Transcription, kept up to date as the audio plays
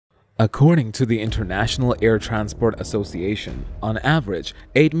According to the International Air Transport Association, on average,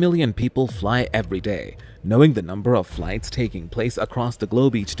 8 million people fly every day. Knowing the number of flights taking place across the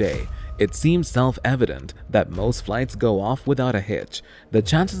globe each day, it seems self-evident that most flights go off without a hitch. The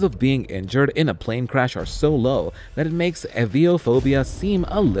chances of being injured in a plane crash are so low that it makes aviophobia seem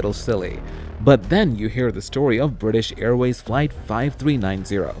a little silly. But then you hear the story of British Airways Flight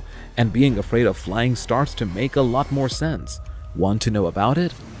 5390, and being afraid of flying starts to make a lot more sense. Want to know about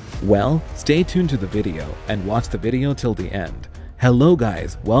it? Well, stay tuned to the video and watch the video till the end. Hello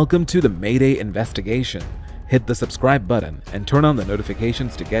guys, welcome to the Mayday investigation. Hit the subscribe button and turn on the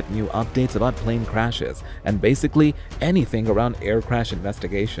notifications to get new updates about plane crashes and basically anything around air crash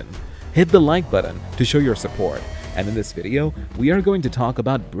investigation. Hit the like button to show your support. And in this video, we are going to talk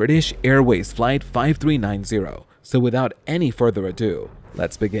about British Airways Flight 5390. So without any further ado,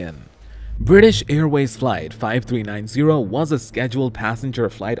 let's begin. British Airways Flight 5390 was a scheduled passenger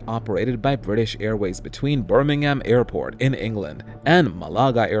flight operated by British Airways between Birmingham Airport in England and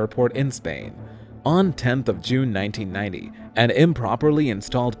Málaga Airport in Spain. On 10th of June 1990, an improperly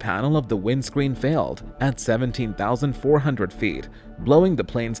installed panel of the windscreen failed at 17,400 feet, blowing the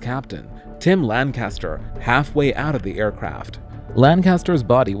plane's captain, Tim Lancaster, halfway out of the aircraft. Lancaster's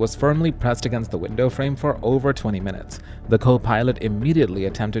body was firmly pressed against the window frame for over 20 minutes. The co-pilot immediately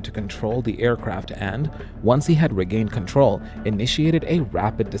attempted to control the aircraft and, once he had regained control, initiated a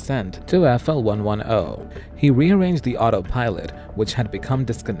rapid descent to FL110. He rearranged the autopilot, which had become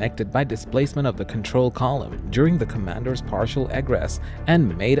disconnected by displacement of the control column during the commander's partial egress,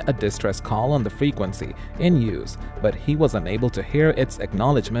 and made a distress call on the frequency in use, but he was unable to hear its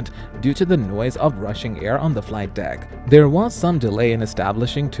acknowledgement due to the noise of rushing air on the flight deck. There was some delay in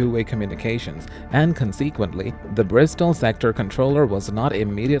establishing two-way communications, and consequently, the Bristol sector controller was not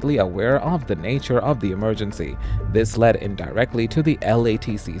immediately aware of the nature of the emergency. This led indirectly to the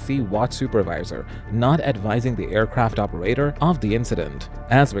LATCC watch supervisor not advising the aircraft operator of the incident,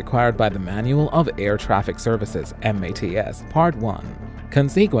 as required by the Manual of Air Traffic Services (MATS) Part 1.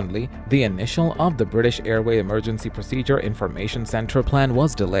 Consequently, the initial of the British Airway Emergency Procedure Information Center plan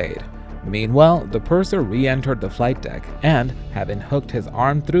was delayed. Meanwhile, the purser re-entered the flight deck and, having hooked his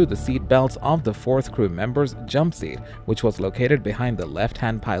arm through the seat belts of the fourth crew member's jump seat, which was located behind the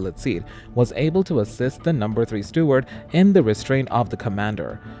left-hand pilot seat, was able to assist the number 3 steward in the restraint of the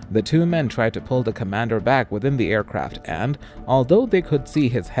commander. The two men tried to pull the commander back within the aircraft and, although they could see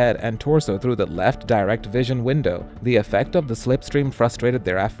his head and torso through the left direct vision window, the effect of the slipstream frustrated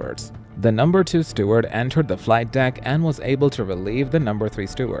their efforts. The number 2 steward entered the flight deck and was able to relieve the number 3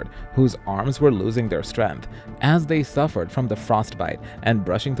 steward, whose arms were losing their strength as they suffered from the frostbite and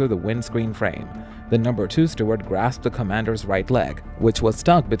brushing through the windscreen frame. The number 2 steward grasped the commander's right leg, which was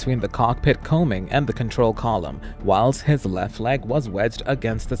stuck between the cockpit coaming and the control column, whilst his left leg was wedged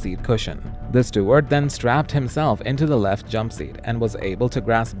against the seat cushion. The steward then strapped himself into the left jump seat and was able to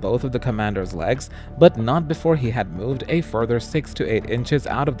grasp both of the commander's legs, but not before he had moved a further 6 to 8 inches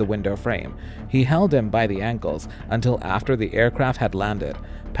out of the window frame. He held him by the ankles until after the aircraft had landed.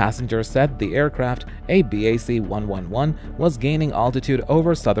 Passengers said the aircraft, a BAC 111, was gaining altitude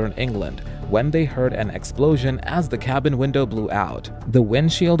over southern England when they heard an explosion as the cabin window blew out. The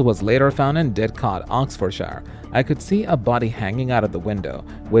windshield was later found in Didcot, Oxfordshire. I could see a body hanging out of the window,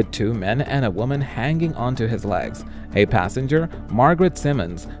 with 2 men and a woman hanging onto his legs. A passenger, Margaret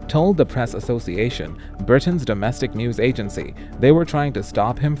Simmons, told the Press Association, Britain's domestic news agency, they were trying to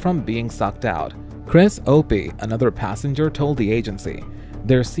stop him from being sucked out. Chris Opie, another passenger, told the agency,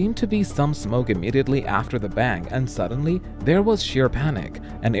 there seemed to be some smoke immediately after the bang, and suddenly there was sheer panic.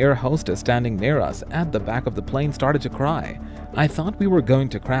 An air hostess standing near us at the back of the plane started to cry. I thought we were going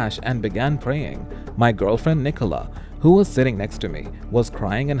to crash and began praying. My girlfriend Nicola, who was sitting next to me, was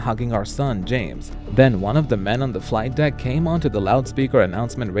crying and hugging our son James. Then one of the men on the flight deck came onto the loudspeaker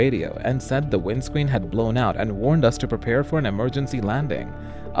announcement radio and said the windscreen had blown out and warned us to prepare for an emergency landing.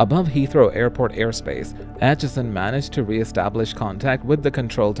 Above Heathrow Airport airspace, Atchison managed to re-establish contact with the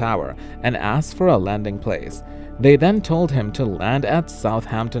control tower and asked for a landing place. They then told him to land at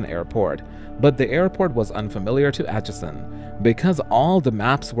Southampton Airport, but the airport was unfamiliar to Atchison. Because all the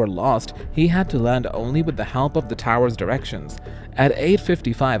maps were lost, he had to land only with the help of the tower's directions. At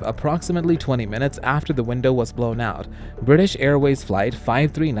 8:55, approximately 20 minutes after the window was blown out, British Airways Flight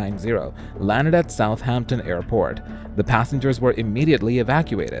 5390 landed at Southampton Airport. The passengers were immediately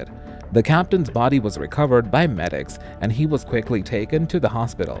evacuated. The captain's body was recovered by medics and he was quickly taken to the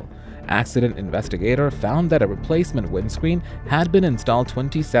hospital. Accident investigator found that a replacement windscreen had been installed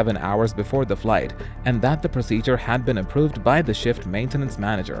 27 hours before the flight and that the procedure had been approved by the shift maintenance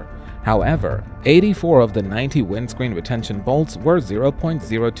manager. However, 84 of the 90 windscreen retention bolts were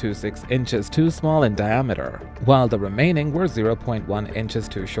 0.026 inches too small in diameter, while the remaining were 0.1 inches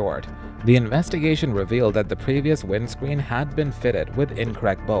too short. The investigation revealed that the previous windscreen had been fitted with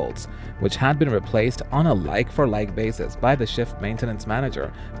incorrect bolts, which had been replaced on a like-for-like basis by the shift maintenance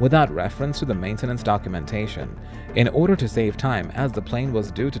manager without reference to the maintenance documentation. In order to save time, as the plane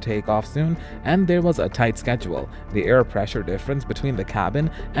was due to take off soon and there was a tight schedule, the air pressure difference between the cabin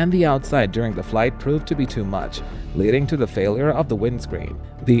and the outside during the flight proved to be too much, leading to the failure of the windscreen.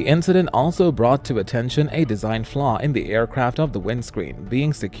 The incident also brought to attention a design flaw in the aircraft of the windscreen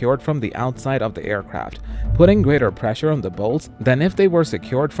being secured from the outside of the aircraft, putting greater pressure on the bolts than if they were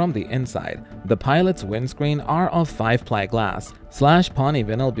secured from the inside. The pilot's windscreen are of 5-ply glass /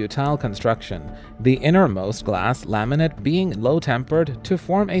 polyvinyl butyl construction, the innermost glass laminate being low-tempered to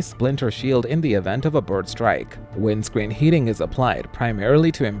form a splinter shield in the event of a bird strike. Windscreen heating is applied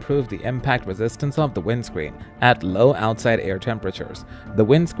primarily to improve the impact resistance of the windscreen at low outside air temperatures. The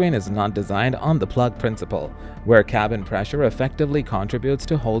windscreen is not designed on the plug principle, where cabin pressure effectively contributes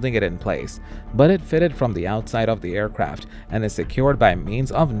to holding it in place, but it fitted from the outside of the aircraft and is secured by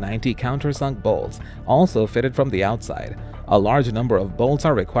means of 90 countersunk bolts, also fitted from the outside. A large number of bolts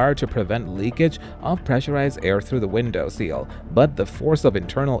are required to prevent leakage of pressurized air through the window seal, but the force of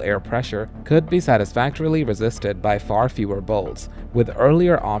internal air pressure could be satisfactorily resisted by far fewer bolts. With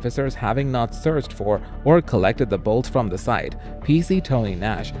earlier officers having not searched for or collected the bolts from the site, PC Tony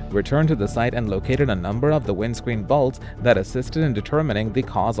Nash returned to the site and located a number of the windscreen bolts that assisted in determining the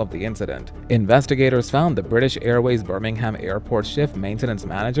cause of the incident. Investigators found the British Airways Birmingham Airport shift maintenance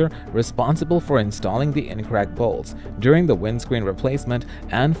manager responsible for installing the incorrect bolts during the windscreen replacement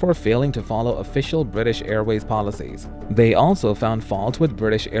and for failing to follow official British Airways policies. They also found fault with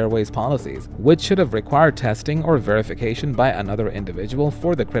British Airways policies, which should have required testing or verification by another individual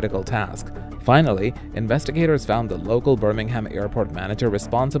for the critical task. Finally, investigators found the local Birmingham Airport manager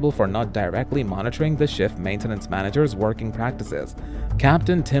responsible for not directly monitoring the shift maintenance manager's working practices.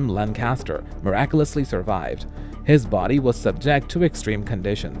 Captain Tim Lancaster miraculously survived. His body was subject to extreme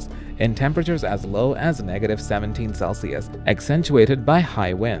conditions, in temperatures as low as -17°C, accentuated by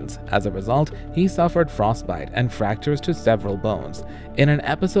high winds. As a result, he suffered frostbite and fractures to several bones. In an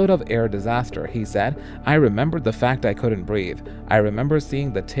episode of Air Disaster, he said, "I remembered the fact I couldn't breathe. I remember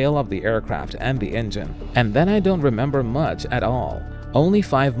seeing the tail of the aircraft and the engine, and then I don't remember much at all." Only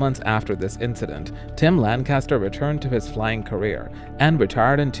 5 months after this incident, Tim Lancaster returned to his flying career and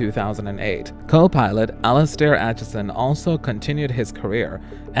retired in 2008. Co-pilot Alastair Acheson also continued his career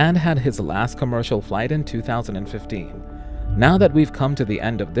and had his last commercial flight in 2015. Now that we've come to the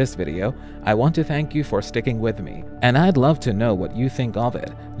end of this video, I want to thank you for sticking with me, and I'd love to know what you think of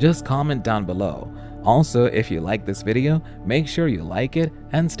it. Just comment down below. Also, if you like this video, make sure you like it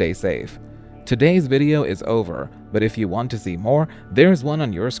and stay safe. Today's video is over, but if you want to see more, there's one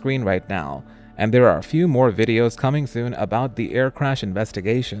on your screen right now. And there are a few more videos coming soon about the air crash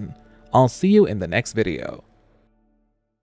investigation. I'll see you in the next video.